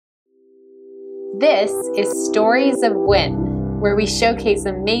This is Stories of Win, where we showcase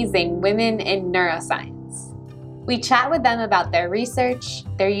amazing women in neuroscience. We chat with them about their research,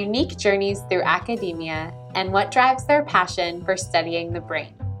 their unique journeys through academia, and what drives their passion for studying the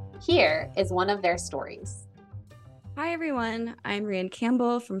brain. Here is one of their stories. Hi, everyone. I'm Rianne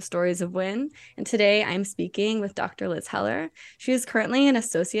Campbell from Stories of Win, and today I'm speaking with Dr. Liz Heller. She is currently an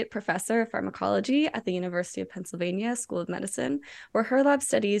associate professor of pharmacology at the University of Pennsylvania School of Medicine, where her lab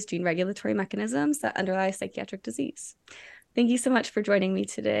studies gene regulatory mechanisms that underlie psychiatric disease. Thank you so much for joining me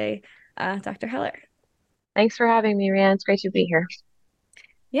today, Dr. Heller. Thanks for having me, Rianne. It's great to be here.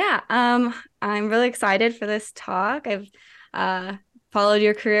 Yeah, I'm really excited for this talk. I've followed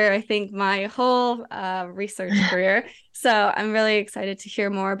your career, I think, my whole research career. So I'm really excited to hear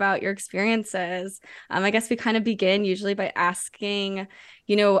more about your experiences. I guess we kind of begin usually by asking,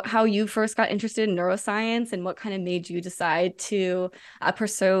 how you first got interested in neuroscience and what kind of made you decide to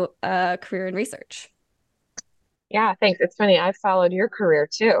pursue a career in research. Yeah, thanks. It's funny. I followed your career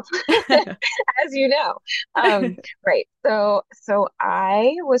too, as you know. Right. So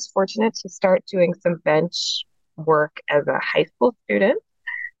I was fortunate to start doing some bench work as a high school student.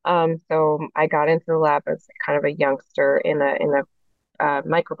 So I got into the lab as kind of a youngster in a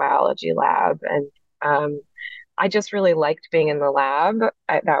microbiology lab, and I just really liked being in the lab.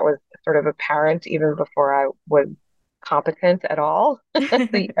 That was sort of apparent even before I was competent at all as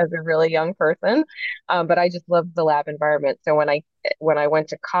a really young person. But I just loved the lab environment. So when I went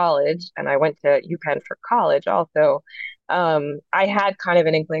to college, and I went to UPenn for college also, I had kind of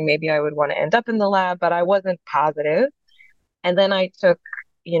an inkling maybe I would want to end up in the lab, but I wasn't positive. And then I took,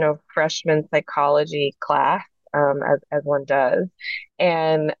 freshman psychology class, as one does.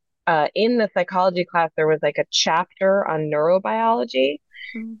 And in the psychology class, there was like a chapter on neurobiology.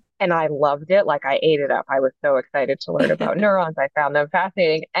 Mm. And I loved it. Like I ate it up. I was so excited to learn about neurons. I found them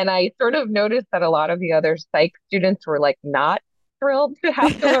fascinating. And I sort of noticed that a lot of the other psych students were like not thrilled to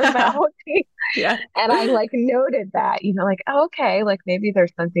have to learn biology. Yeah. And I like noted that, like, oh, okay, like maybe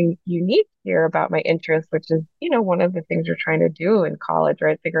there's something unique here about my interest, which is, one of the things you're trying to do in college,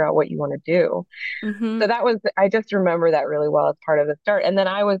 right? Figure out what you want to do. Hmm. So I just remember that really well as part of the start. And then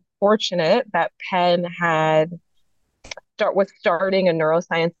I was fortunate that Penn was starting a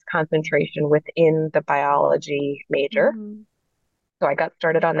neuroscience concentration within the biology major. Hmm. So I got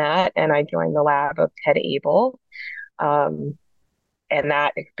started on that, and I joined the lab of Ted Abel. Um, and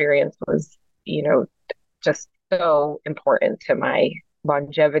that experience was, just so important to my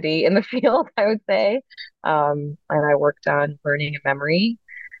longevity in the field, I would say. And I worked on learning and memory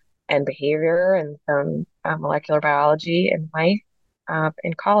and behavior and some molecular biology in life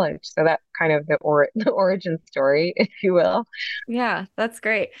in college. So that's kind of the origin story, if you will. Yeah, that's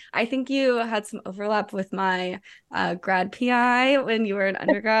great. I think you had some overlap with my grad PI when you were an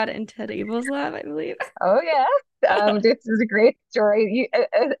undergrad in Ted Abel's lab, I believe. Oh yeah. This is a great story.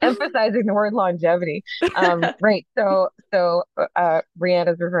 Emphasizing the word longevity. Right. So Rianne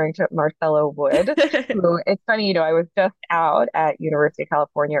is referring to Marcelo Wood, who it's funny, I was just out at University of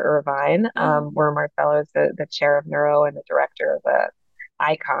California, Irvine, Oh. where Marcelo is the chair of neuro and the director of the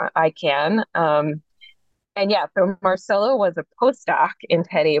ICANN. And yeah, so Marcelo was a postdoc in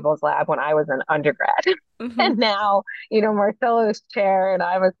Ted Abel's lab when I was an undergrad. Hmm. And now, Marcelo's chair and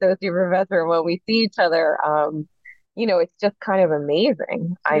I'm associate professor. When we see each other, it's just kind of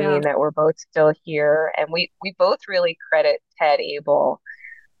amazing. I Yeah. mean, that we're both still here. And we both really credit Ted Abel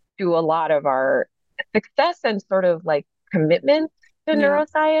to a lot of our success and sort of like commitment to Yeah.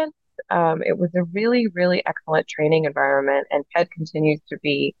 neuroscience. It was a really, really excellent training environment, and Ted continues to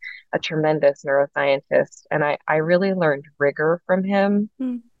be a tremendous neuroscientist. And I really learned rigor from him.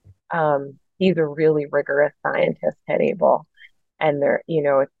 Mm. He's a really rigorous scientist, Ted Abel, and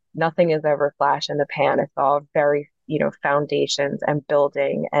nothing is ever flash in the pan. It's all very, foundations and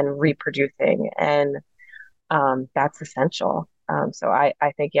building and reproducing, and that's essential. So I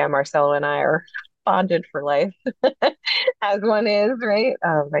think, yeah, Marcelo and I are bonded for life, as one is, right?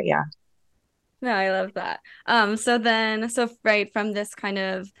 But yeah. No, I love that. So right from this kind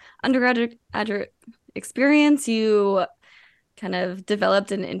of undergraduate experience, you kind of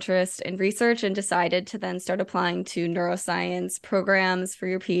developed an interest in research and decided to then start applying to neuroscience programs for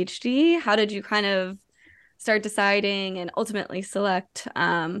your PhD. How did you kind of start deciding and ultimately select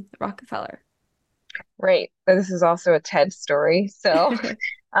Rockefeller? Right. So this is also a TED story. So,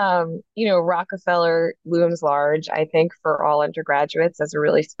 Rockefeller looms large, I think, for all undergraduates as a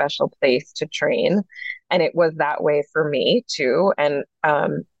really special place to train. And it was that way for me too. And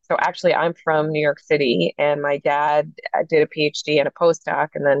so actually, I'm from New York City, and my dad did a PhD and a postdoc,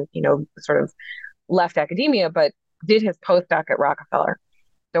 and then, sort of left academia, but did his postdoc at Rockefeller.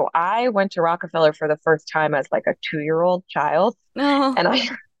 So I went to Rockefeller for the first time as like a 2-year-old child. No. And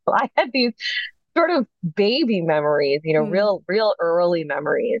I had these sort of baby memories, Mm. real early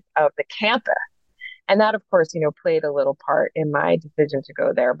memories of the campus. And that, of course, played a little part in my decision to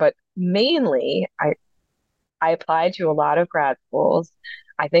go there. But mainly, I applied to a lot of grad schools.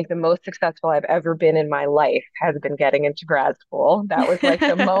 I think the most successful I've ever been in my life has been getting into grad school. That was like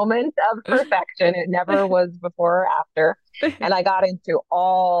the moment of perfection. It never was before or after. And I got into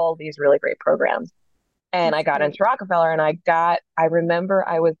all these really great programs. And I That's got into great. Rockefeller and I remember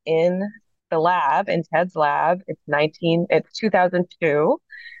I was in the lab, in Ted's lab. It's 2002.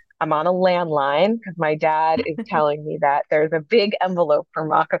 I'm on a landline because my dad is telling me that there's a big envelope from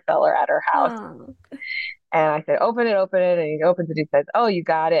Rockefeller at our house. Oh. And I said, open it. And he opens it. He says, oh, you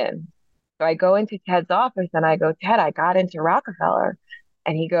got in. So I go into Ted's office and I go, Ted, I got into Rockefeller.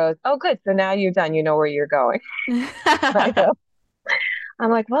 And he goes, oh, good. So now you're done. You know where you're going. I go,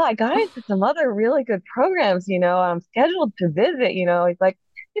 I'm like, well, I got into some other really good programs, I'm scheduled to visit, he's like,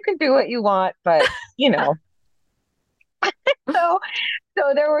 you can do what you want, but so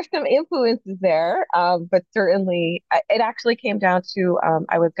so there were some influences there, but certainly it actually came down to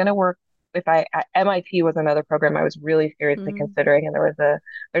I was going to work if I MIT was another program I was really seriously Mm. considering, and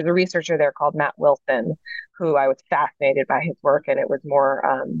there's a researcher there called Matt Wilson, who I was fascinated by his work, and it was more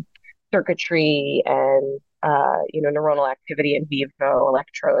circuitry and neuronal activity in vivo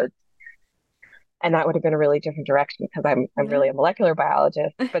electrodes, and that would have been a really different direction because I'm Yeah. really a molecular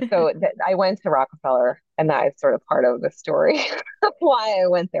biologist. But I went to Rockefeller, and that is sort of part of the story of why I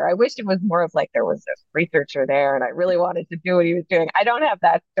went there. I wish it was more of like there was a researcher there, and I really wanted to do what he was doing. I don't have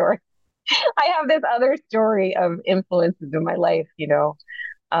that story. I have this other story of influences in my life,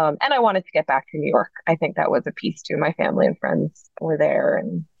 and I wanted to get back to New York. I think that was a piece too. My family and friends were there,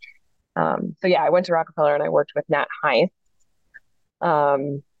 and so yeah, I went to Rockefeller and I worked with Nat Heinz.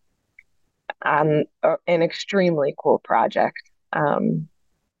 Um, on an extremely cool project,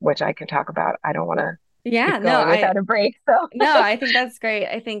 which I can talk about. I don't want to Yeah, keep no, going without a break. So, I think that's great.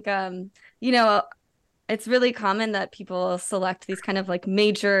 I think you know, it's really common that people select these kind of like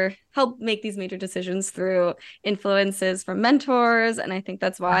help make these major decisions through influences from mentors. And I think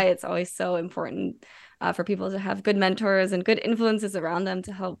that's why it's always so important for people to have good mentors and good influences around them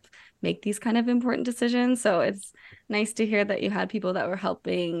to help make these kind of important decisions. So it's nice to hear that you had people that were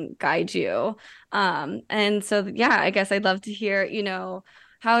helping guide you. And so, yeah, I guess I'd love to hear,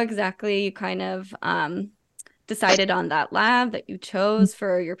 how exactly you kind of decided on that lab that you chose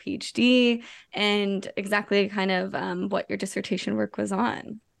for your PhD and exactly kind of what your dissertation work was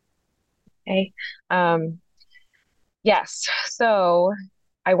on. okay. Um, yes. So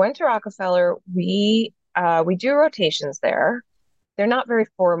I went to Rockefeller. We do rotations there. They're not very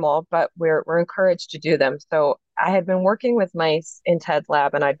formal, but we're encouraged to do them. So I had been working with mice in Ted's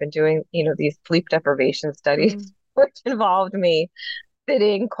lab, and I'd been doing, these sleep deprivation studies, Mm. which involved me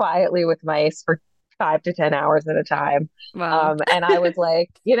sitting quietly with mice for 5 to 10 hours at a time. Wow. And I was like,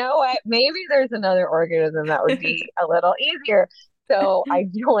 you know what? Maybe there's another organism that would be a little easier. So I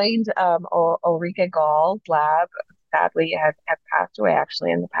joined Ulrike Gall's lab. Sadly, has passed away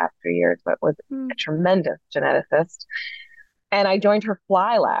actually in the past 3 years, but was Mm. a tremendous geneticist. And I joined her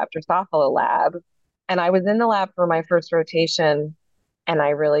fly lab, Drosophila lab. And I was in the lab for my first rotation, and I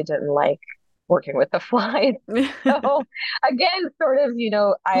really didn't like working with the flies. So again, sort of,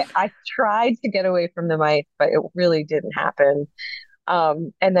 I tried to get away from the mice, but it really didn't happen.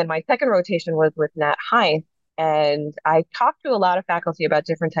 And then my second rotation was with Nat Heinz, and I talked to a lot of faculty about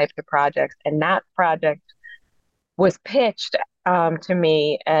different types of projects, and that project was pitched to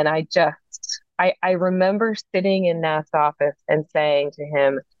me, and I remember sitting in Nat's office and saying to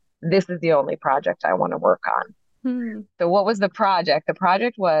him, "This is the only project I want to work on." Hmm. So what was the project? The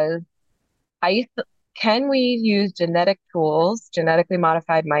project was I can we use genetic tools, genetically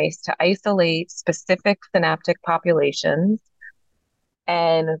modified mice, to isolate specific synaptic populations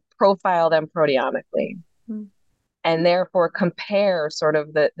and profile them proteomically, Hmm. and therefore compare sort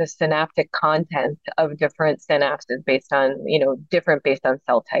of the synaptic content of different synapses based on, different based on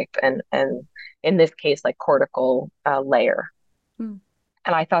cell type and in this case, like cortical layer. Hmm.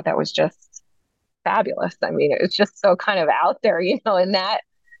 And I thought that was just fabulous. I mean, it's just so kind of out there, and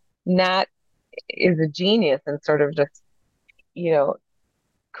Nat is a genius and sort of just, you know,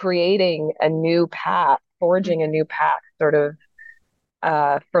 creating a new path, forging a new path, sort of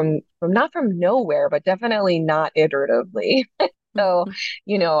from not from nowhere, but definitely not iteratively. So,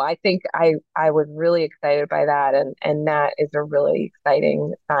 Hmm. I think I was really excited by that, and Nat is a really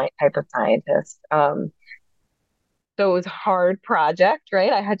exciting type of scientist. So it was a hard project,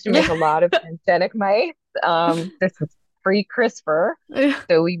 right? I had to make a lot of transgenic mice. This was pre-CRISPR.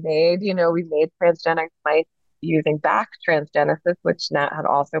 So we made transgenic mice using back transgenesis, which Nat had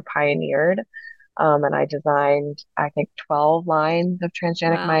also pioneered. And I designed, I think, 12 lines of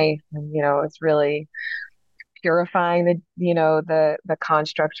transgenic Wow. mice. And, it's really purifying the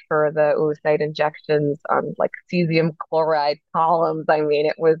construct for the oocyte injections on like cesium chloride columns. I mean,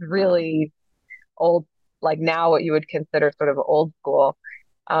 it was Wow. really old, like now what you would consider sort of old school.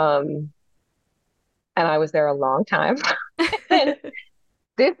 Um, and I was there a long time. And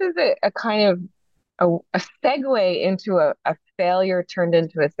this is a kind of a segue into a failure turned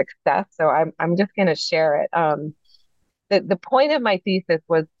into a success. So I'm just going to share it. The point of my thesis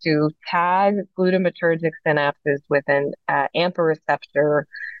was to tag glutamatergic synapses with an AMPA receptor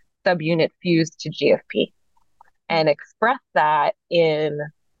subunit fused to GFP and express that in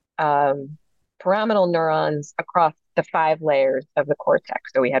pyramidal neurons across the 5 layers of the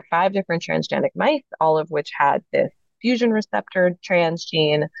cortex. So we had 5 different transgenic mice, all of which had this fusion receptor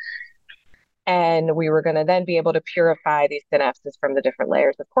transgene. And we were going to then be able to purify these synapses from the different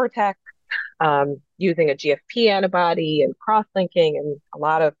layers of cortex using a GFP antibody and cross-linking and a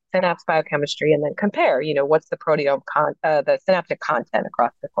lot of synapse biochemistry, and then compare, what's the the synaptic content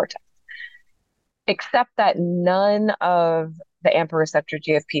across the cortex. Except that none of the AMPA receptor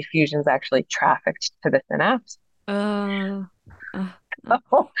GFP fusions actually trafficked to the synapse. Uh,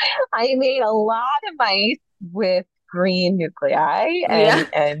 So I made a lot of mice with green nuclei yeah.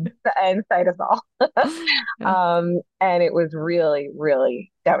 and cytosol. Yeah. And it was really,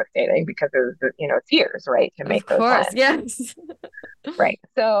 really devastating because it was, it's years, right, to Of make those course. lines. Yes. Right.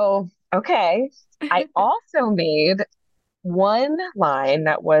 So, okay. I also made one line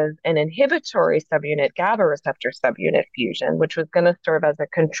that was an inhibitory subunit GABA receptor subunit fusion, which was going to serve as a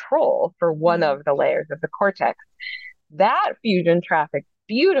control for one of the layers of the cortex. That fusion trafficked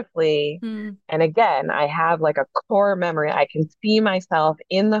beautifully. Mm. And again, I have like a core memory. I can see myself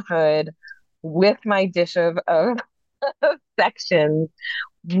in the hood with my dish of sections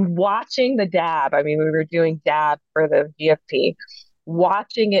watching the dab. I mean, we were doing dab for the GFP,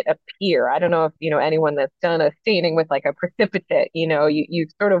 watching it appear. I don't know if, anyone that's done a staining with like a precipitate, you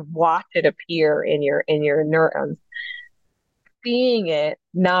sort of watch it appear in your neurons, seeing it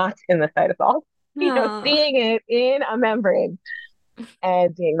not in the cytosol, Oh, seeing it in a membrane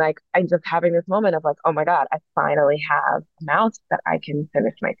and being like, I'm just having this moment of like, oh my God, I finally have a mouse that I can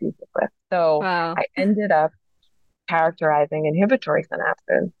finish my thesis with. So wow. I ended up characterizing inhibitory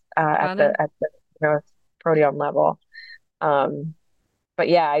synapses at Got the it. at the proteome level. Um, but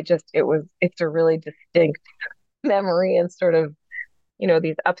yeah, it's a really distinct memory and sort of,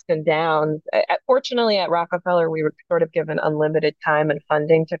 these ups and downs. Fortunately, at Rockefeller, we were sort of given unlimited time and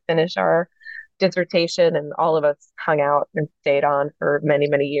funding to finish our dissertation, and all of us hung out and stayed on for many,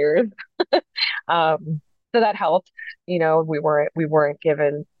 many years. So that helped. We weren't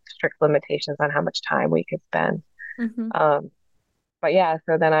given strict limitations on how much time we could spend. Hmm. Um, but yeah,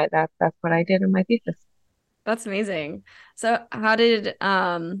 so then that's what I did in my thesis. That's amazing. So how did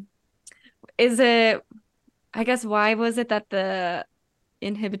is it I guess why was it that the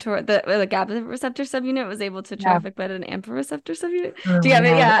inhibitor the GABA receptor subunit was able to Yeah. traffic but an AMPA receptor subunit? Do Oh you have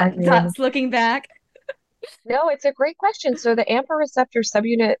it? yeah. I Yeah, mean, thoughts looking back. no, it's a great question. So the AMPA receptor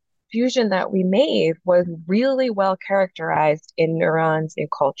subunit fusion that we made was really well characterized in neurons in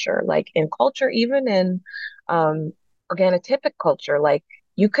culture. Like in culture, even in organotypic culture, like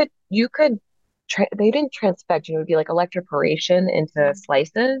they didn't transfect, it would be like electroporation into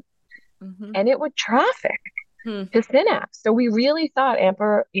slices Mm-hmm. and it would traffic Hmm. to synapse. So we really thought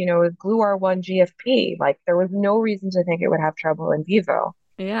AMPA, was GluR1 GFP. Like there was no reason to think it would have trouble in vivo.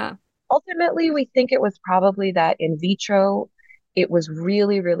 Yeah. Ultimately, we think it was probably that in vitro, it was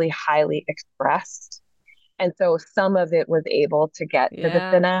really, really highly expressed. And so some of it was able to get to the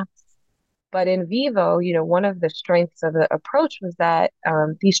Yeah. synapse. But in vivo, one of the strengths of the approach was that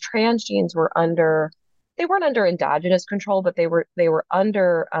these transgenes they weren't under endogenous control, but they were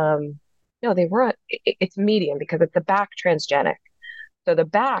under, no, they weren't, it's medium because it's a back transgenic. So the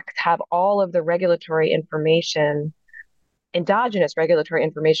backs have all of the endogenous regulatory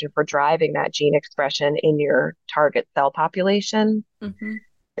information for driving that gene expression in your target cell population. Mm-hmm.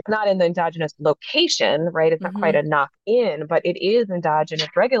 It's not in the endogenous location, right? It's not quite Mm-hmm. a knock in, but it is endogenous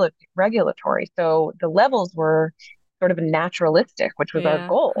regulatory. So the levels were sort of naturalistic, which was our Yeah.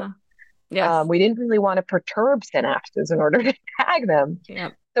 goal. Huh. Yes. We didn't really want to perturb synapses in order to tag them.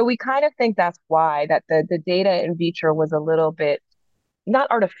 Yep. So we kind of think that's why that the data in vitro was a little bit not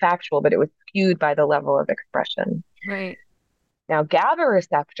artifactual, but it was skewed by the level of expression. Right. Now, GABA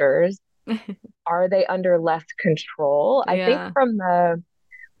receptors, are they under less control? I think Yeah.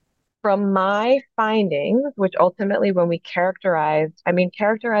 From my findings, which ultimately when we characterizing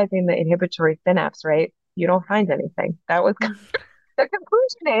the inhibitory synapse, right? You don't find anything. That was the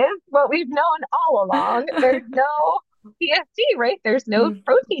conclusion is what we've known all along. There's no PSD, right? There's no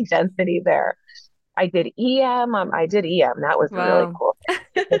protein density there. I did EM. I did EM. That was really Wow. cool.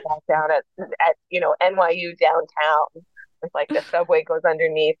 Did that down at NYU downtown. It's like the subway goes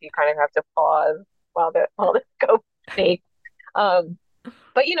underneath. You kind of have to pause while the scope shakes.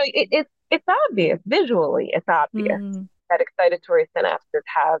 But it's obvious visually. It's obvious Mm, that excitatory synapses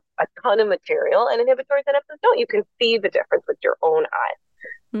have a ton of material, and inhibitory synapses don't. You can see the difference with your own eyes.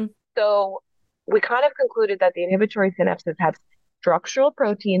 mm, So we kind of concluded that the inhibitory synapses have structural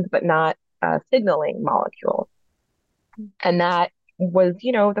proteins, but not signaling molecules. And that was,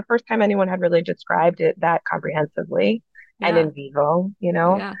 the first time anyone had really described it that comprehensively and yeah. in vivo.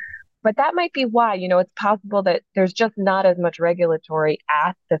 Yeah. But that might be why, it's possible that there's just not as much regulatory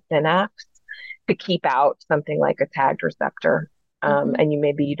at the synapse to keep out something like a tagged receptor. Hmm. And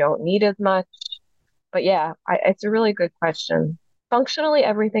maybe you don't need as much. But yeah, it's a really good question. Functionally,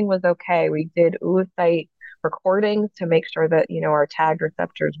 everything was okay. We did oocyte recordings to make sure that, our tagged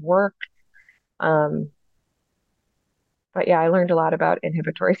receptors worked. Um, but yeah, I learned a lot about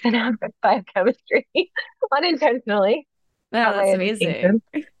inhibitory synaptic biochemistry unintentionally Yeah, on my that's amazing. education.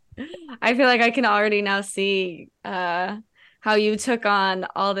 I feel like I can already now see how you took on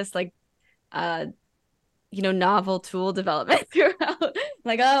all this like uh novel tool development throughout.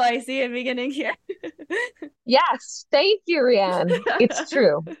 Like, oh, I see a beginning here. Yes, thank you, Rianne. It's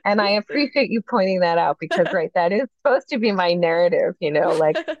true. And I appreciate you pointing that out because, right, that is supposed to be my narrative,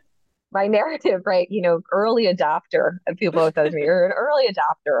 like my narrative, right? Early adopter. And people always say to me, you're an early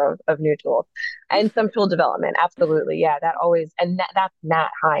adopter of new tools and some tool development. Absolutely. Yeah, that always, and that's Nat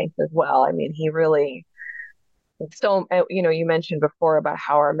Heinz as well. I mean, he really, so, you mentioned before about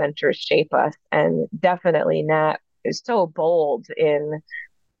how our mentors shape us. And definitely Nat is so bold in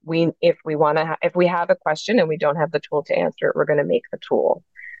if we have a question and we don't have the tool to answer it, we're going to make the tool.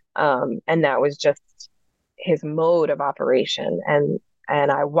 And that was just his mode of operation. And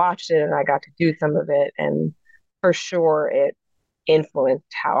I watched it and I got to do some of it. And for sure, it influenced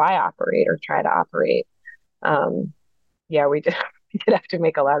how I operate or try to operate. Um, yeah, we did, we did have to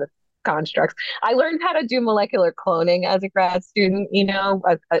make a lot of constructs. I learned how to do molecular cloning as a grad student,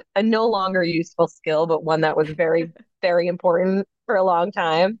 a no longer useful skill, but one that was very, very important for a long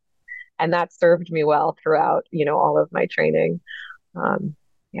time. And that served me well throughout, all of my training.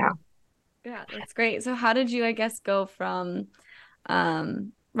 Yeah. Yeah, that's great. So how did you, I guess, go from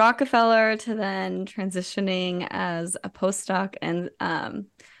Rockefeller to then transitioning as a postdoc and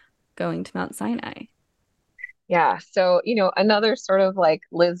going to Mount Sinai? Yeah. So, another sort of like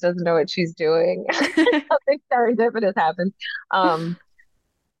Liz doesn't know what she's doing. Something serendipitous happens. Um,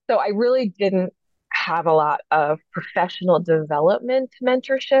 so I really didn't have a lot of professional development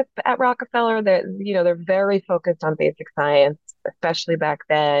mentorship at Rockefeller. They're very focused on basic science, especially back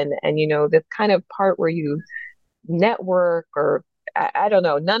then. And, this kind of part where you network or I don't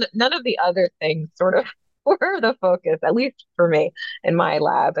know, none of the other things sort of were the focus, at least for me in my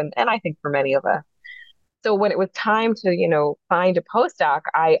lab, and I think for many of us. So when it was time to, find a postdoc,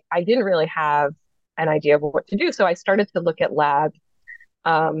 I didn't really have an idea of what to do. So I started to look at labs,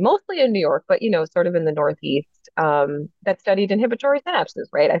 mostly in New York, but sort of in the Northeast, that studied inhibitory synapses,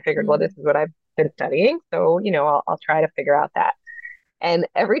 right? I figured, well, this Mm. is what I've been studying, so I'll try to figure out that. And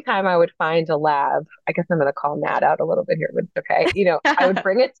every time I would find a lab, I guess I'm going to call Nat out a little bit here, but it's okay. I would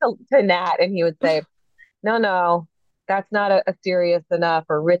bring it to Nat and he would say, no, no, that's not a serious enough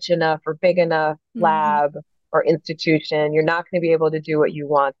or rich enough or big enough Mhm. lab or institution. You're not going to be able to do what you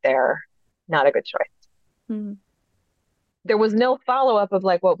want there. Not a good choice. Mhm. There was no follow up of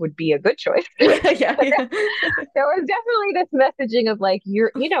like what would be a good choice. Yeah, But yeah. there was definitely this messaging of like,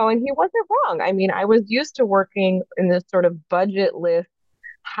 and he wasn't wrong. I mean, I was used to working in this sort of budgetless,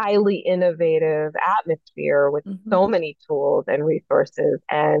 highly innovative atmosphere with Mhm. so many tools and resources.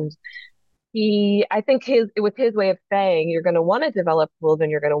 And I think it was his way of saying you're going to want to develop tools and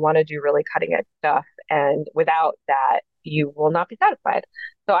you're going to want to do really cutting edge stuff. And without that, you will not be satisfied.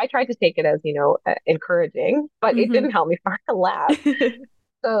 So I tried to take it as, encouraging, but it Mhm. didn't help me find a lab.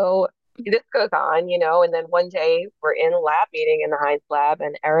 So this goes on, and then one day we're in a lab meeting in the Heinz lab,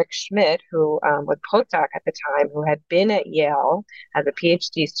 and Eric Schmidt, who was postdoc at the time, who had been at Yale as a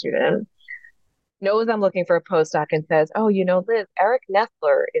PhD student, knows I'm looking for a postdoc and says, "Oh, Liz, Eric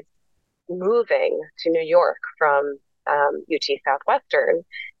Nestler is moving to New York from UT Southwestern."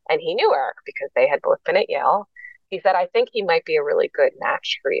 And he knew Eric because they had both been at Yale. He said, "I think he might be a really good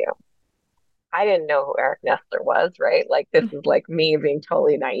match for you." I didn't know who Eric Nestler was, right? Like this is like me being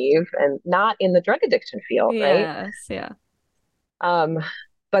totally naive and not in the drug addiction field, right? Yes, yeah. Um,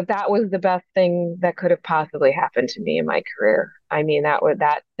 but that was the best thing that could have possibly happened to me in my career. I mean,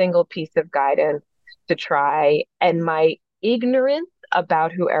 that single piece of guidance to try, and my ignorance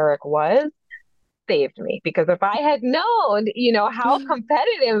about who Eric was saved me, because if I had known, how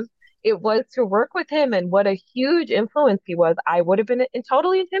competitive it was to work with him and what a huge influence he was, I would have been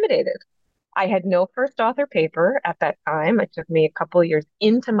totally intimidated. I had no first author paper at that time. It took me a couple of years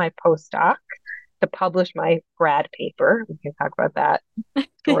into my postdoc to publish my grad paper. We can talk about that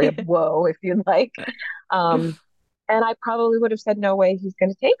story of woe if you'd like. Um, and I probably would have said, no way he's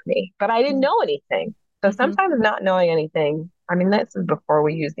going to take me. But I didn't know anything. So Mhm. sometimes not knowing anything, I mean, this is before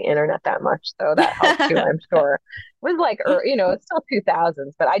we use the internet that much. So that helped too, I'm sure. It was like, it's still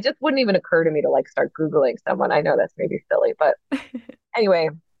 2000s, but I just wouldn't even occur to me to like start Googling someone. I know that's maybe silly, but anyway,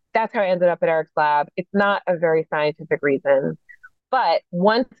 that's how I ended up at Eric's lab. It's not a very scientific reason. But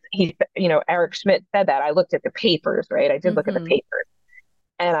once Eric Schmidt said that, I looked at the papers, right? I did look at the Mhm. papers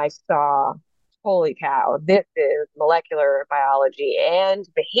and I saw, holy cow, this is molecular biology and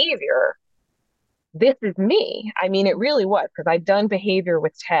behavior. This is me. I mean, it really was, because I'd done behavior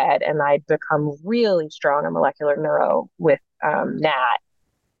with Ted and I'd become really strong on molecular neuro with Nat.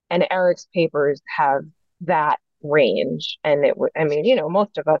 And Eric's papers have that range. And I mean,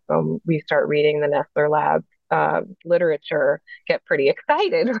 most of us, when we start reading the Nestler Lab literature, get pretty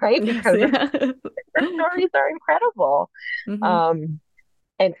excited, right? Yes, Because yeah. the stories are incredible. Hmm. Um,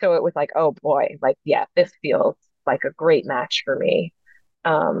 and so it was like, oh boy, like, yeah, this feels like a great match for me.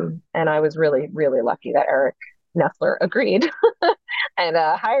 And I was really, really lucky that Eric Nestler agreed and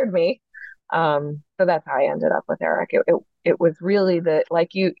hired me. So that's how I ended up with Eric. It was really like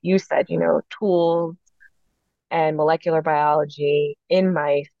you said, tools and molecular biology in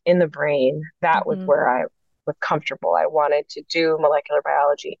the brain. That was Hmm. where I was comfortable. I wanted to do molecular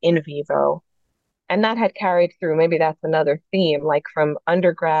biology in vivo. And that had carried through. Maybe that's another theme, like from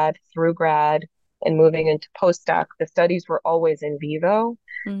undergrad through grad and moving into postdoc, the studies were always in vivo.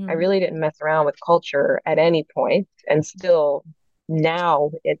 I Hmm. really didn't mess around with culture at any point, and still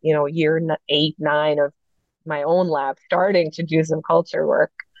now, at year 8, 9 of my own lab, starting to do some culture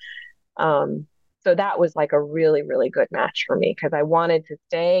work. Um, so that was like a really, really good match for me because I wanted to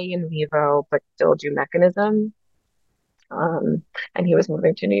stay in vivo but still do mechanism. Um, and he was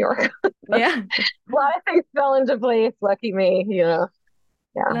moving to New York. Yeah. A lot of things fell into place. Lucky me, Yeah.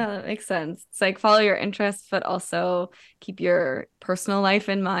 No, that makes sense. It's like follow your interests, but also keep your personal life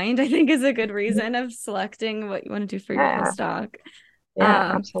in mind, I think is a good reason of selecting what you want to do for your Yeah. postdoc. Yeah,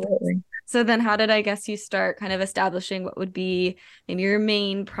 Um, absolutely. so then how did I guess you start kind of establishing what would be maybe your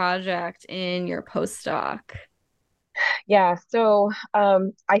main project in your postdoc? Yeah. So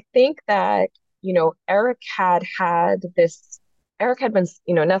I think that, Eric had been,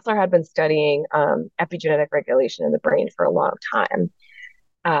 Nestler had been studying epigenetic regulation in the brain for a long time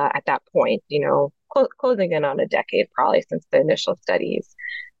at that point, closing in on a decade probably since the initial studies.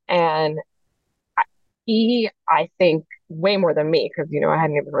 And I think, way more than me, because, I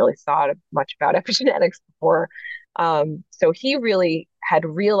hadn't even really thought much about epigenetics before. So he really had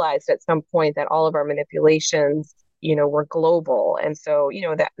realized at some point that all of our manipulations, were global. And so,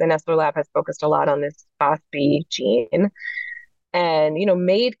 that the Nestler Lab has focused a lot on this FOSB gene and,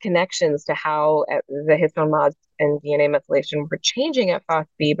 made connections to how the histone mods and DNA methylation were changing at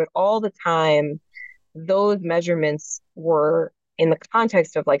FOSB, but all the time, those measurements were in the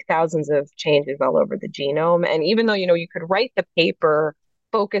context of like thousands of changes all over the genome. And even though, you could write the paper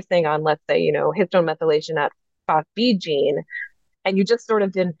focusing on, let's say, histone methylation at FOSB gene, and you just sort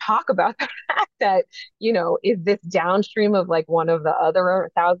of didn't talk about the fact that, is this downstream of like one of the other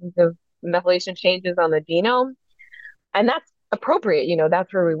thousands of methylation changes on the genome? And that's appropriate.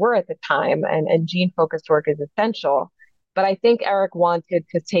 That's where we were at the time. And gene focused work is essential. But I think Eric wanted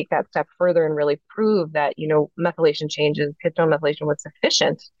to take that step further and really prove that, methylation changes, histone methylation was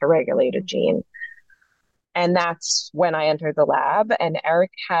sufficient to regulate a gene. And that's when I entered the lab. And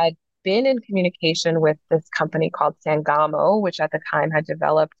Eric had been in communication with this company called Sangamo, which at the time had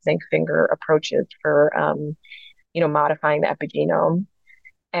developed zinc finger approaches for, modifying the epigenome.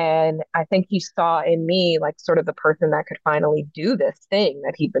 And I think he saw in me like sort of the person that could finally do this thing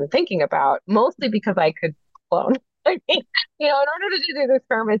that he'd been thinking about, mostly because I could clone. I mean, in order to do these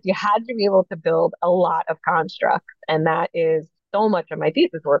experiments, you had to be able to build a lot of constructs. And that is so much of my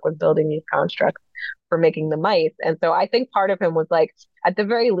thesis work was building these constructs for making the mice. And so I think part of him was like, at the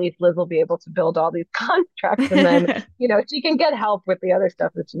very least, Liz will be able to build all these constructs. And then, she can get help with the other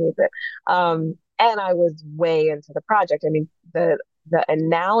stuff if she needs it. And I was way into the project. I mean, the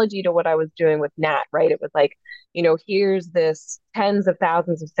analogy to what I was doing with Nat, right? It was like, here's this tens of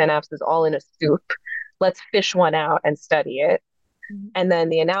thousands of synapses all in a soup. Let's fish one out and study it. And then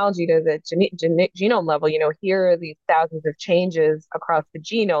the analogy to the genome level, here are these thousands of changes across the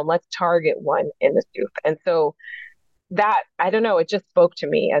genome. Let's target one in the soup. And so that, I don't know, it just spoke to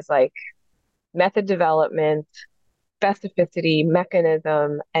me as like method development, specificity,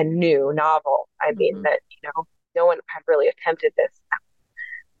 mechanism, and novel. I mean, that, no one had really attempted this.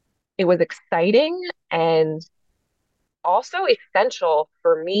 It was exciting and also essential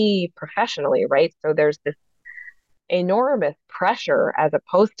for me professionally, right? So there's this enormous pressure as a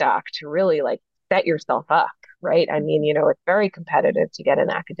postdoc to really like set yourself up, right? I mean, it's very competitive to get an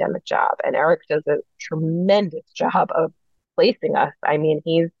academic job, and Eric does a tremendous job of placing us. I mean,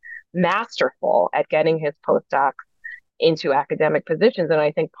 he's masterful at getting his postdocs into academic positions. And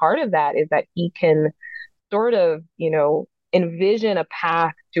I think part of that is that he can sort of, envision a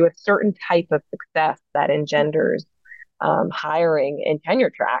path to a certain type of success that engenders hiring in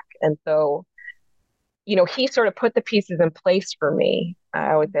tenure track. And so, he sort of put the pieces in place for me.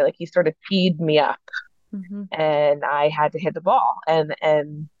 I would say like he sort of teed me up, and I had to hit the ball. And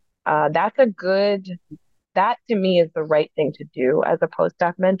that's that to me is the right thing to do as a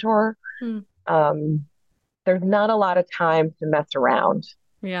postdoc mentor. There's not a lot of time to mess around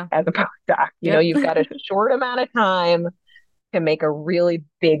as a postdoc. You've got a short amount of time to make a really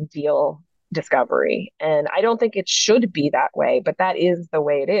big deal discovery. And I don't think it should be that way, but that is the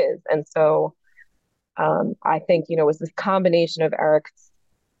way it is. And so I think, it was this combination of Eric's,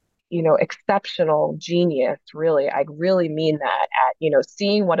 exceptional genius, really. I really mean that at,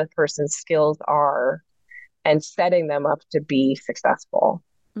 seeing what a person's skills are and setting them up to be successful,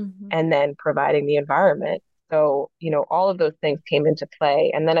 and then providing the environment. So, all of those things came into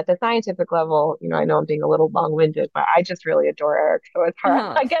play. And then at the scientific level, I know I'm being a little long-winded, but I just really adore Eric. So it's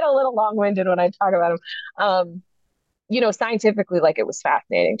hard. I get a little long-winded when I talk about him. Scientifically, like it was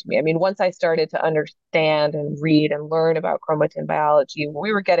fascinating to me. I mean, once I started to understand and read and learn about chromatin biology,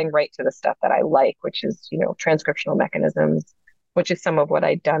 we were getting right to the stuff that I like, which is, transcriptional mechanisms, which is some of what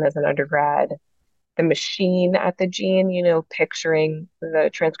I'd done as an undergrad. The machine at the gene, picturing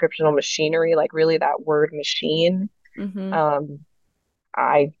the transcriptional machinery, like really that word machine. It's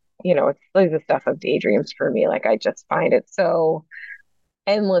really the stuff of daydreams for me. Like I just find it so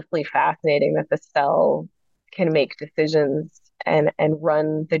endlessly fascinating that the cell can make decisions and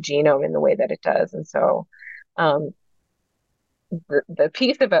run the genome in the way that it does. And so the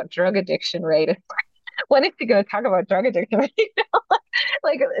piece about drug addiction, right? Is wanted to go talk about drug addiction right now.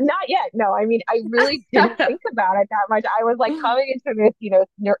 Like not yet. No, I mean, I really didn't think about it that much. I was like coming into this,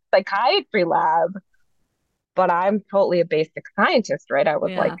 psychiatry lab, but I'm totally a basic scientist, right? I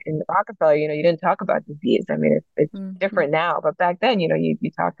was like in Rockefeller, you didn't talk about disease. I mean, it's different now, but back then, you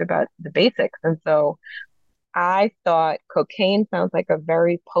talked about the basics. And so I thought cocaine sounds like a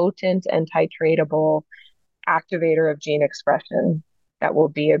very potent and titratable activator of gene expression that will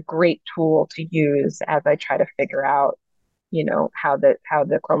be a great tool to use as I try to figure out, how the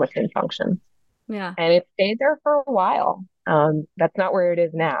chromatin functions. Yeah. And it stayed there for a while. That's not where it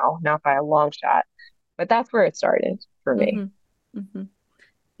is now, not by a long shot, but that's where it started for me. No,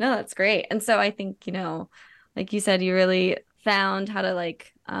 that's great. And so I think, like you said, you really found how to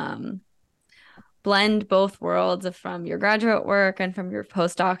like blend both worlds from your graduate work and from your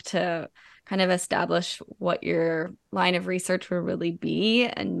postdoc to kind of establish what your line of research will really be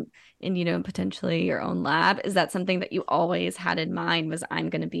and potentially your own lab. Is that something that you always had in mind, was I'm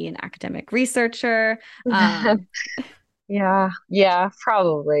going to be an academic researcher? Yeah,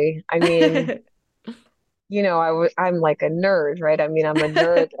 probably. I mean, I'm like a nerd, right? I mean, I'm a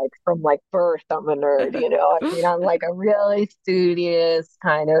nerd, like from like birth, I'm a nerd, I mean, I'm like a really studious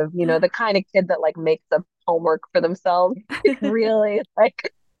kind of, the kind of kid that like makes up homework for themselves. Really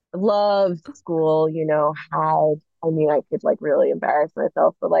like loved school, I could like really embarrass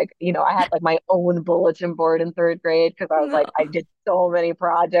myself, but like, I had like my own bulletin board in third grade because I was like, I did so many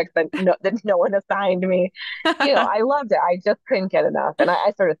projects that no one assigned me. I loved it. I just couldn't get enough. And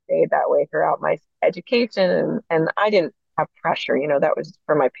I sort of stayed that way throughout my education. And I didn't have pressure, that was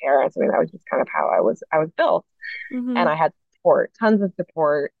for my parents. I mean, that was just kind of how I was built. And I had support, tons of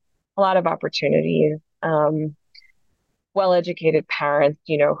support, a lot of opportunities. Well-educated parents,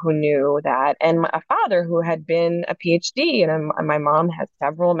 who knew that, and a father who had been a PhD, and my mom has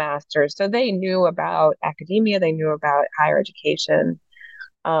several masters, so they knew about academia, they knew about higher education.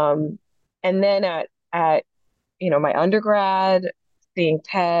 And then at my undergrad, seeing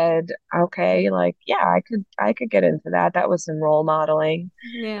TED, okay, like I could get into that. That was some role modeling.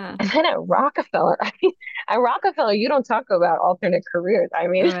 Yeah. And then at Rockefeller, At Rockefeller, you don't talk about alternate careers. I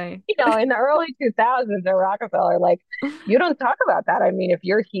mean, Right. in the early 2000s at Rockefeller, like you don't talk about that. I mean, if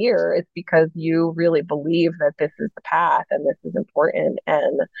you're here, it's because you really believe that this is the path and this is important.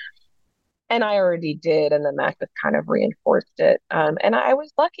 And I already did, and then that just kind of reinforced it. And I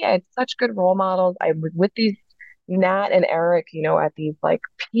was lucky; I had such good role models. I was with these Nat and Eric, at these like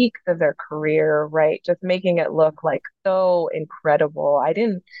peaks of their career, right? Just making it look like so incredible. I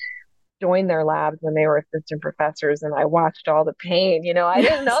didn't join their labs when they were assistant professors, and I watched all the pain. I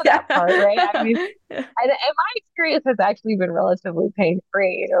didn't know that part, right? I mean, Yeah. and my experience has actually been relatively pain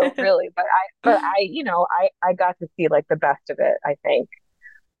free, really. But I got to see like the best of it, I think.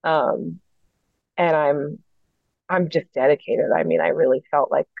 Um, and I'm just dedicated. I mean, I really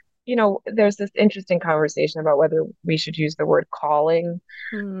felt like, there's this interesting conversation about whether we should use the word calling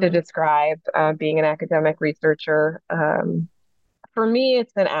to Mm, describe being an academic researcher. For me,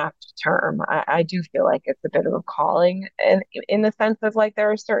 it's an apt term. I do feel like it's a bit of a calling, and in the sense of like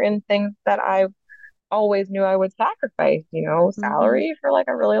there are certain things that I always knew I would sacrifice, mhm. salary for like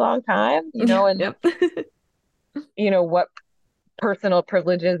a really long time, and Yep. what personal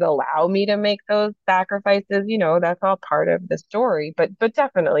privileges allow me to make those sacrifices, that's all part of the story. But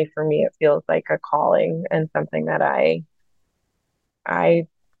definitely for me, it feels like a calling and something that I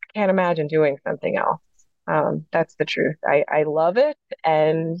can't imagine doing something else. That's the truth. I love it,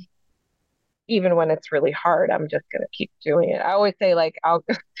 and even when it's really hard, I'm just gonna keep doing it. I always say like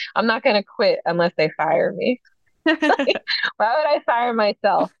I'm not gonna quit unless they fire me. Why would I fire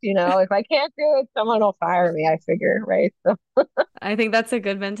myself? If I can't do it, someone will fire me, I figure, right? So I think that's a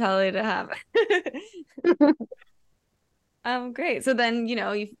good mentality to have. Great. So then,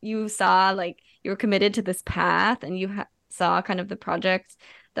 you saw like you were committed to this path and you ha saw kind of the project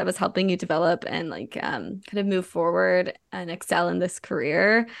that was helping you develop and like kind of move forward and excel in this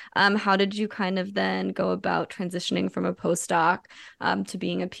career. How did you kind of then go about transitioning from a postdoc to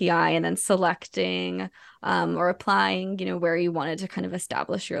being a PI and then selecting or applying, where you wanted to kind of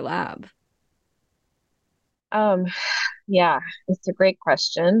establish your lab? um yeah, it's a great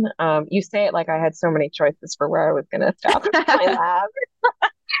question. You say it like I had so many choices for where I was gonna establish my lab.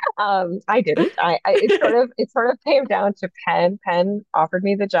 I didn't. It sort of came down to Penn. Penn offered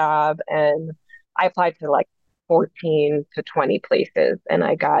me the job, and I applied to like 14 to 20 places, and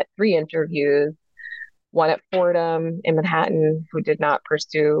I got three interviews. One at Fordham in Manhattan, who did not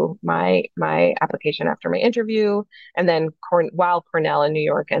pursue my application after my interview, and then Weill Cornell in New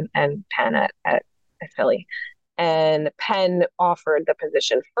York, and Penn at Philly. And Penn offered the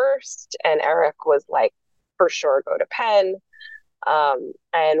position first, and Eric was like, for sure, go to Penn.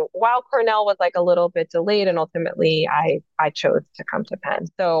 And while Cornell was like a little bit delayed, and ultimately I chose to come to Penn.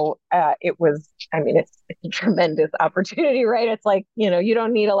 So it was, I mean, it's a tremendous opportunity, right? It's like, you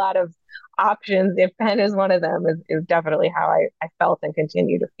don't need a lot of options. If Penn is one of them, is definitely how I felt and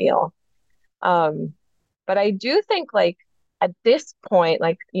continue to feel. Um, but I do think like at this point,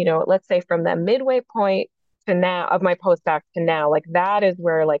 like, let's say from the midway point to now of my postdoc to now, like that is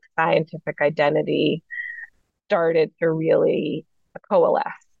where like scientific identity started to really coalesce.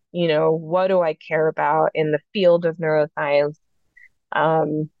 What do I care about in the field of neuroscience?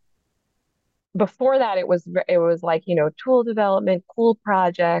 Um, Before that, it was like, tool development, cool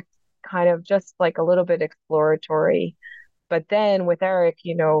projects, kind of just like a little bit exploratory. But then with Eric,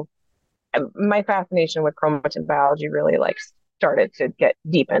 my fascination with chromatin biology really like started to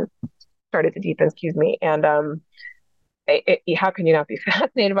deepen, excuse me. And how can you not be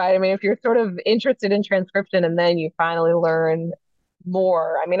fascinated by it? I mean, if you're sort of interested in transcription and then you finally learn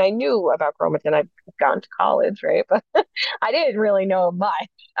more. I mean, I knew about chromatin. I'd gone to college, right? But I didn't really know much.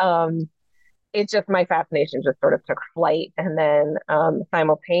 It's just my fascination just sort of took flight. And then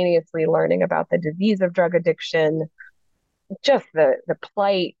simultaneously learning about the disease of drug addiction, just the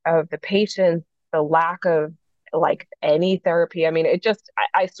plight of the patients, the lack of like any therapy. I mean,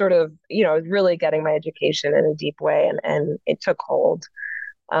 I sort of, was really getting my education in a deep way, and it took hold.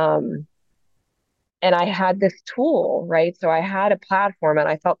 Um, and I had this tool, right? So I had a platform and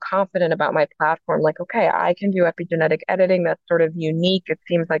I felt confident about my platform. Like, okay, I can do epigenetic editing. That's sort of unique. It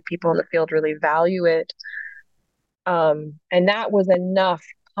seems like people in the field really value it. And that was enough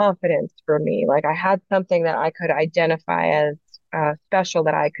confidence for me. Like I had something that I could identify as special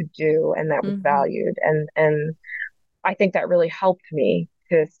that I could do and that was Hmm. valued. And I think that really helped me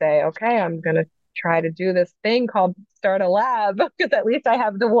to say, okay, I'm going to try to do this thing called start a lab because at least I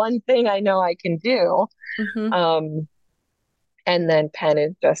have the one thing I know I can do. Hmm. Um, and then Penn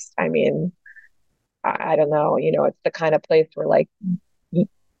is just, I mean, I don't know, it's the kind of place where like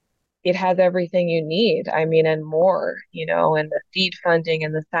it has everything you need. I mean, and more, and the seed funding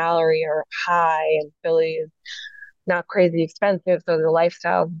and the salary are high, and Philly is not crazy expensive. So the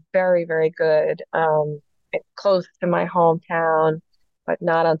lifestyle is very, very good. It's close to my hometown, but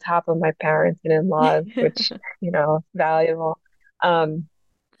not on top of my parents and in-laws, which, is valuable. Um,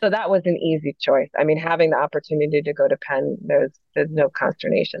 so that was an easy choice. I mean, having the opportunity to go to Penn, there's no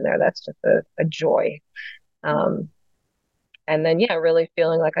consternation there. That's just a joy. Um, and then, yeah, really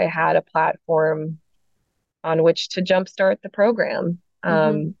feeling like I had a platform on which to jumpstart the program.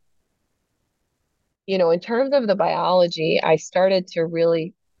 Mm-hmm. In terms of the biology, I started to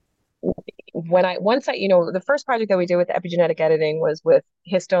really, the first project that we did with epigenetic editing was with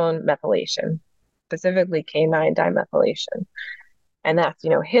histone methylation, specifically canine dimethylation. And that's,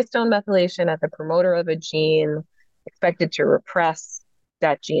 histone methylation as a promoter of a gene expected to repress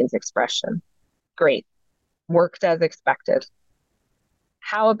that gene's expression. Great. Worked as expected.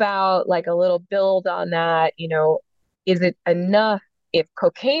 How about like a little build on that? Is it enough if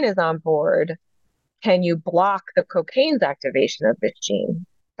cocaine is on board? Can you block the cocaine's activation of this gene?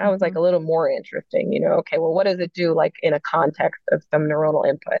 That was like Mm-hmm. a little more interesting, okay, well, what does it do like in a context of some neuronal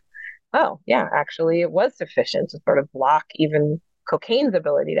input? Oh, yeah, actually, it was sufficient to sort of block even cocaine's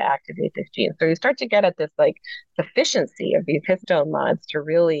ability to activate this gene. So you start to get at this like sufficiency of these histone mods to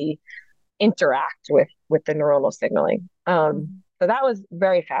really interact with the neuronal signaling. So that was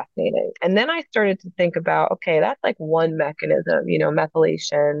very fascinating. And then I started to think about, okay, that's like one mechanism,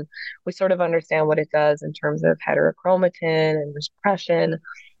 methylation. We sort of understand what it does in terms of heterochromatin and repression.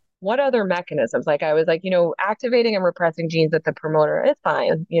 What other mechanisms? Like I was like, activating and repressing genes at the promoter is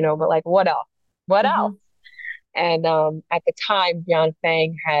fine, but like what else? What else? Mm-hmm. And at the time, Jian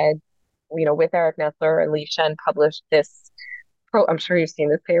Fang had, with Eric Nestler and Li Shen published this I'm sure you've seen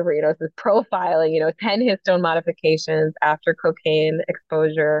this paper, this profiling, 10 histone modifications after cocaine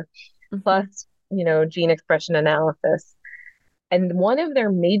exposure, Mm-hmm. plus, gene expression analysis. And one of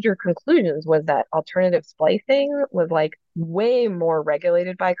their major conclusions was that alternative splicing was like way more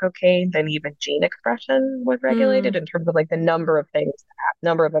regulated by cocaine than even gene expression was regulated in terms of like the number of things,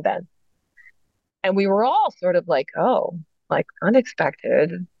 number of events. And we were all sort of like, oh, like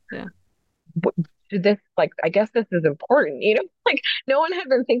unexpected. Yeah. This like I guess this is important, like no one had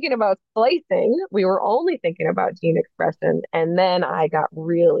been thinking about splicing. We were only thinking about gene expression, and then I got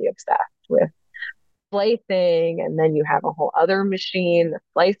really obsessed with splicing, and then you have a whole other machine, the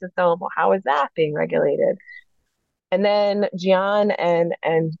spliceosome. Well, how is that being regulated? And then Gian and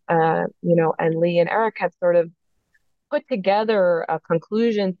Lee and Eric had sort of put together a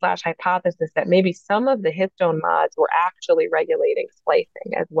conclusion slash hypothesis that maybe some of the histone mods were actually regulating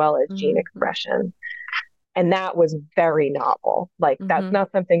splicing as well as gene Mm-hmm. expression. And that was very novel. Like that's Mm-hmm.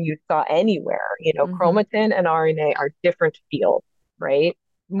 not something you saw anywhere. Mm-hmm. Chromatin and RNA are different fields, right?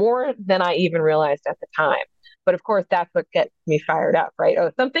 More than I even realized at the time. But of course, that's what gets me fired up, right?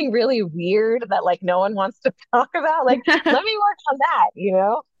 Oh, something really weird that like no one wants to talk about. Like, let me work on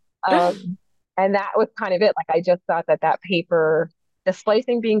that. And that was kind of it. Like, I just thought that paper, the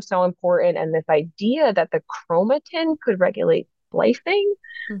splicing being so important, and this idea that the chromatin could regulate splicing,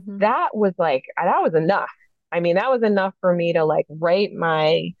 Mm-hmm. that was enough. I mean, that was enough for me to like write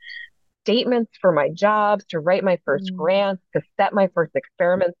my statements for my jobs, to write my first Mm-hmm. grants, to set my first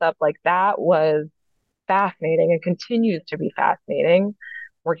experiments up. Like that was fascinating and continues to be fascinating.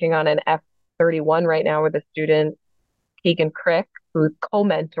 Working on an F31 right now with a student, Keegan Crick, who's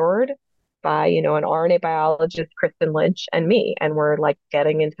co-mentored by, an RNA biologist, Kristen Lynch, and me. And we're like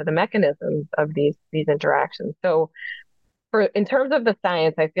getting into the mechanisms of these interactions. So in terms of the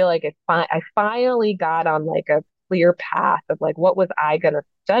science, I feel like I finally got on like a clear path of like what was I going to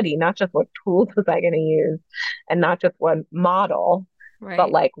study, not just what tools was I going to use, and not just what model, but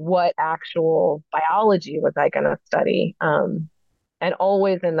Right. like what actual biology was I going to study, and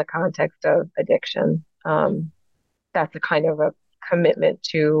always in the context of addiction. That's a kind of a commitment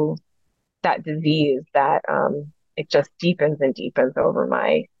to that disease that it just deepens and deepens over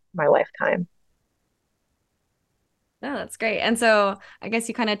my lifetime. Oh, that's great. And so I guess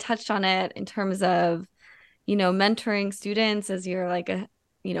you kind of touched on it in terms of, mentoring students as you're like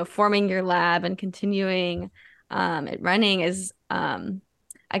forming your lab and continuing it running is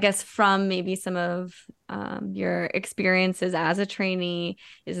I guess from maybe some of your experiences as a trainee,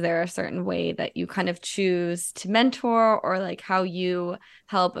 is there a certain way that you kind of choose to mentor or like how you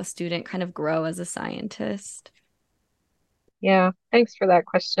help a student kind of grow as a scientist? Yeah, thanks for that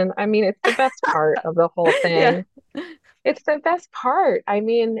question. I mean, it's the best part of the whole Yeah. thing. It's the best part. I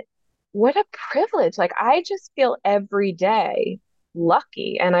mean, what a privilege. Like, I just feel every day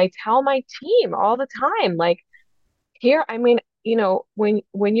lucky. And I tell my team all the time, like, here, I mean,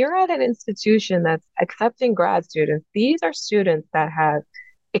 when you're at an institution that's accepting grad students, these are students that have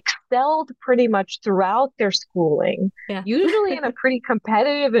excelled pretty much throughout their schooling, Yeah. usually in a pretty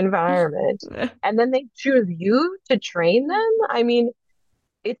competitive environment, and then they choose you to train them. I mean,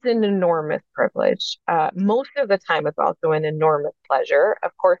 it's an enormous privilege. Most of the time, it's also an enormous pleasure.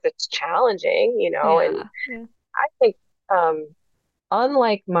 Of course, it's challenging, and Yeah. Yeah. I think,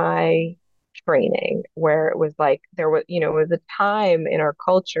 unlike my training, where it was like it was a time in our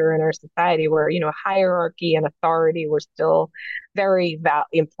culture, in our society where, hierarchy and authority were still very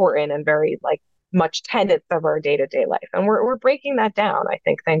important and very like much tenets of our day-to-day life. And we're breaking that down, I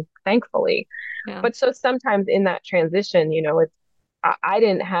think, thankfully. Yeah. But so sometimes in that transition, I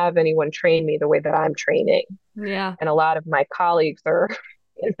didn't have anyone train me the way that I'm training. Yeah. And a lot of my colleagues are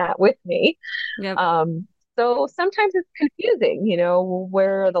in that with me. Yep. So sometimes it's confusing,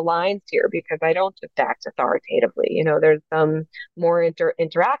 where are the lines here? Because I don't just act authoritatively, there's some more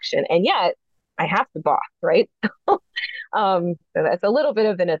interaction. And yet I have to boss, right? So that's a little bit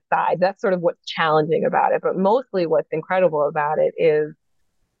of an aside. That's sort of what's challenging about it. But mostly what's incredible about it is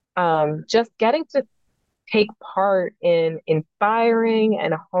just getting to take part in inspiring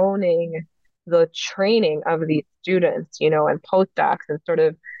and honing the training of these students, and postdocs, and sort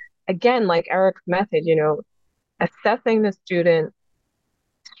of, again, like Eric's message, assessing the student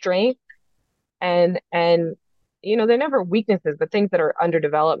strength and they're never weaknesses, but things that are under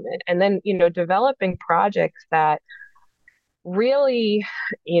development. And then, developing projects that really,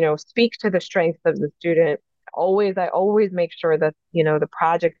 speak to the strengths of the student. I always make sure that, the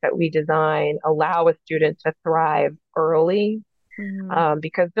projects that we design allow a student to thrive early,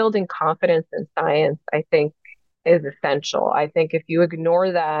 because building confidence in science, I think, is essential. I think if you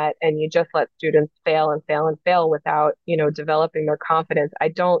ignore that and you just let students fail and fail and fail without, developing their confidence, I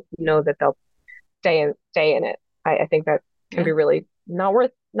don't know that they'll stay in it. I think that can be Yeah. really not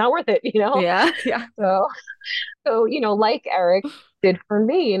worth it, Yeah. Yeah. So, like Eric did for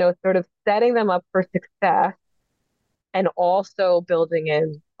me, sort of setting them up for success and also building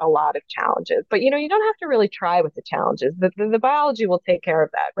in a lot of challenges. But, you don't have to really try with the challenges. The biology will take care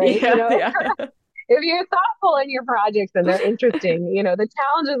of that, right? Yeah. Yeah. If you're thoughtful in your projects and they're interesting, the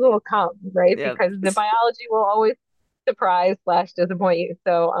challenges will come, right? Yep. Because the biology will always surprise slash disappoint you.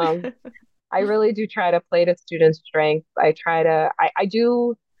 So, I really do try to play to students' strengths. I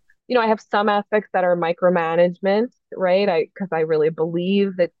do, I have some aspects that are micromanagement, right? Because I really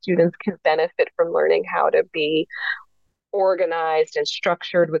believe that students can benefit from learning how to be organized and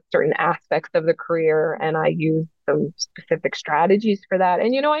structured with certain aspects of the career. And I use some specific strategies for that.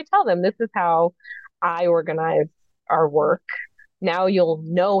 And, I tell them this is how I organize our work. Now you'll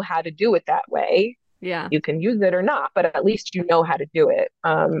know how to do it that way. Yeah. You can use it or not, but at least you know how to do it.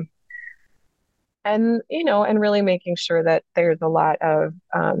 And really making sure that there's a lot of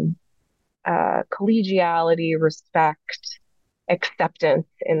collegiality, respect, acceptance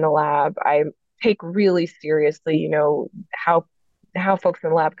in the lab. I take really seriously, how folks in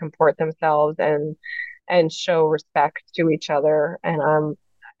the lab comport themselves and show respect to each other. And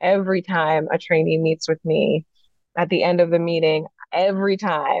every time a trainee meets with me, at the end of the meeting, every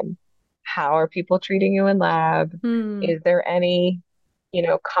time, how are people treating you in lab? Is there any,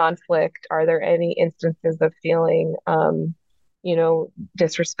 conflict? Are there any instances of feeling,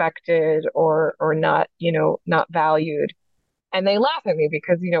 disrespected or not, not valued? And they laugh at me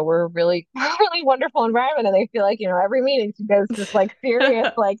because, we're a really, really wonderful environment, and they feel like, every meeting goes this like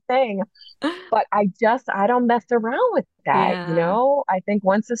serious like thing. But I don't mess around with that, Yeah. I think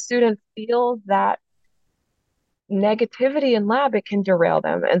once a student feels that negativity in lab, it can derail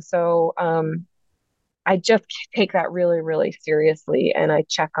them. And so I just take that really, really seriously, and I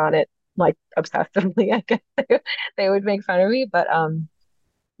check on it like obsessively. I guess they would make fun of me, but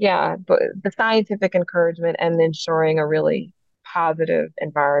yeah, but the scientific encouragement and ensuring a really positive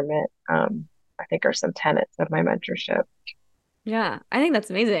environment, I think, are some tenets of my mentorship. Yeah. I think that's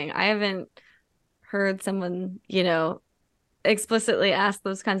amazing. I haven't heard someone, explicitly ask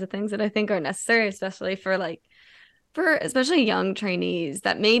those kinds of things that I think are necessary, especially for especially young trainees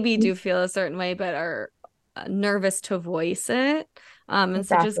that maybe do feel a certain way but are nervous to voice it. And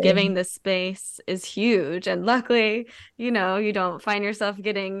so just Exactly. giving the space is huge. And luckily, you don't find yourself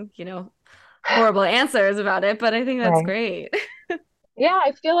getting, horrible answers about it, but I think that's Right. great. Yeah,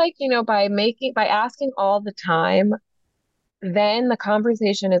 I feel like, by asking all the time, then the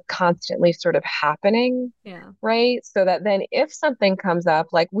conversation is constantly sort of happening, Yeah. right? So that then if something comes up,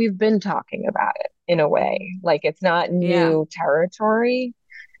 like we've been talking about it in a way, like it's not Yeah. new territory.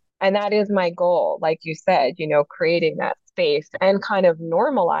 And that is my goal, like you said, creating that space and kind of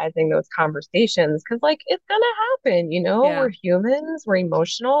normalizing those conversations because like it's gonna happen, Yeah. we're humans, we're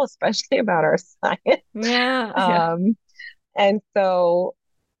emotional, especially about our science. Yeah. Yeah. Um, and so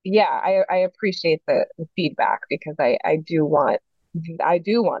yeah, I appreciate the feedback because I do want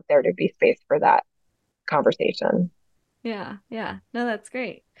there to be space for that conversation. Yeah. Yeah. No, that's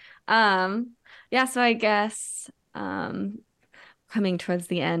great. Um, yeah, so I guess coming towards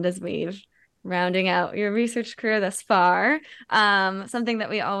the end as we've rounding out your research career thus far, something that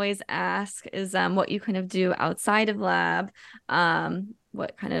we always ask is what you kind of do outside of lab,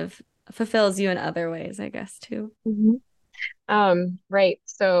 what kind of fulfills you in other ways, I guess, too. Mhm. Right.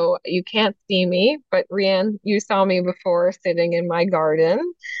 So you can't see me, but Rianne, you saw me before sitting in my garden.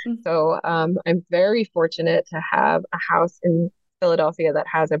 Mm. So I'm very fortunate to have a house in Philadelphia that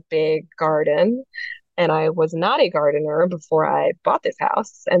has a big garden. And I was not a gardener before I bought this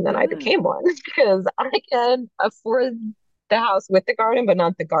house, and then I Ah, became one because I can afford the house with the garden, but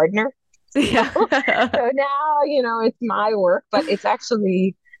not the gardener. yeah. So now, it's my work, but it's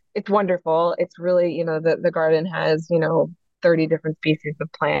wonderful. It's really, the garden has, 30 different species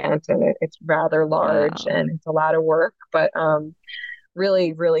of plants and it's rather large Wow. and it's a lot of work, but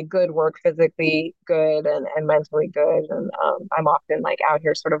really, really good work, physically good and mentally good. And I'm often like out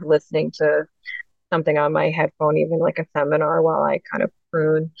here sort of listening to something on my headphone, even like a seminar while I kind of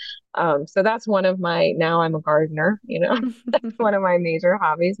prune. So that's now I'm a gardener, that's one of my major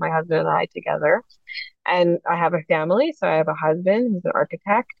hobbies, my husband and I together. And I have a family. So I have a husband who's an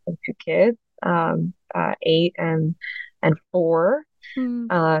architect and two kids, 8 and 4.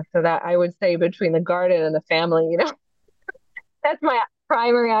 Mm. So that I would say between the garden and the family, that's my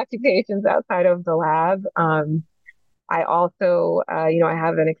primary occupations outside of the lab. I also, I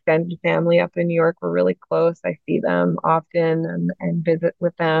have an extended family up in New York. We're really close. I see them often and visit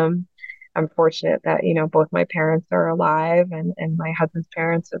with them. I'm fortunate that, both my parents are alive and my husband's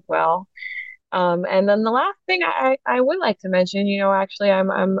parents as well. And then the last thing I would like to mention, actually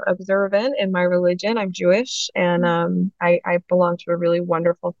I'm observant in my religion. I'm Jewish and I belong to a really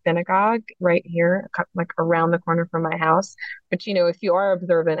wonderful synagogue right here, like around the corner from my house. But if you are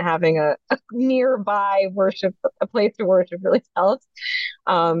observant, having a nearby a place to worship really helps.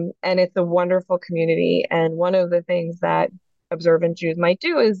 And it's a wonderful community. And one of the things that observant Jews might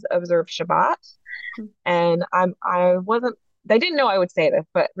do is observe Shabbat. And I didn't know I would say this,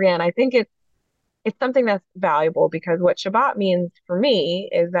 but Rianne, I think it's something that's valuable because what Shabbat means for me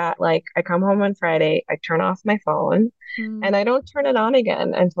is that like I come home on Friday, I turn off my phone Mm. and I don't turn it on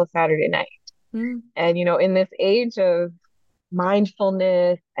again until Saturday night. Mm. And in this age of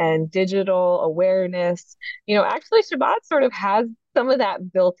mindfulness and digital awareness, actually Shabbat sort of has some of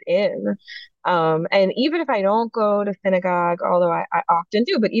that built in. And even if I don't go to synagogue, although I often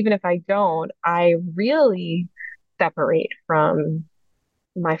do, but even if I don't, I really separate from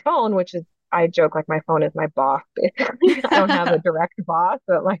my phone, which is I joke like my phone is my boss, basically. I don't have a direct boss,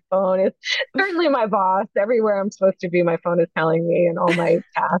 but my phone is certainly my boss. Everywhere I'm supposed to be, my phone is telling me, and all my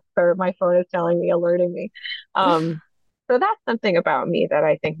tasks or my phone is telling me, alerting me. Um, so that's something about me that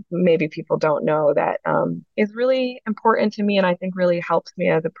I think maybe people don't know that is really important to me, and I think really helps me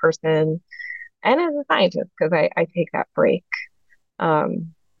as a person and as a scientist because I take that break.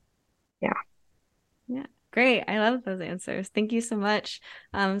 Um, yeah. Yeah, great. I love those answers. Thank you so much.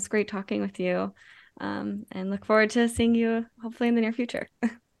 It's great talking with you. And look forward to seeing you hopefully in the near future.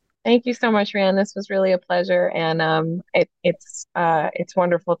 Thank you so much, Rianne. This was really a pleasure, and it's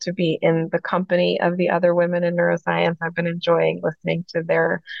wonderful to be in the company of the other women in neuroscience. I've been enjoying listening to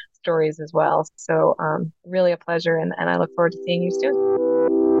their stories as well. So, really a pleasure, and I look forward to seeing you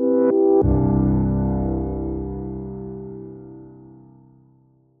soon.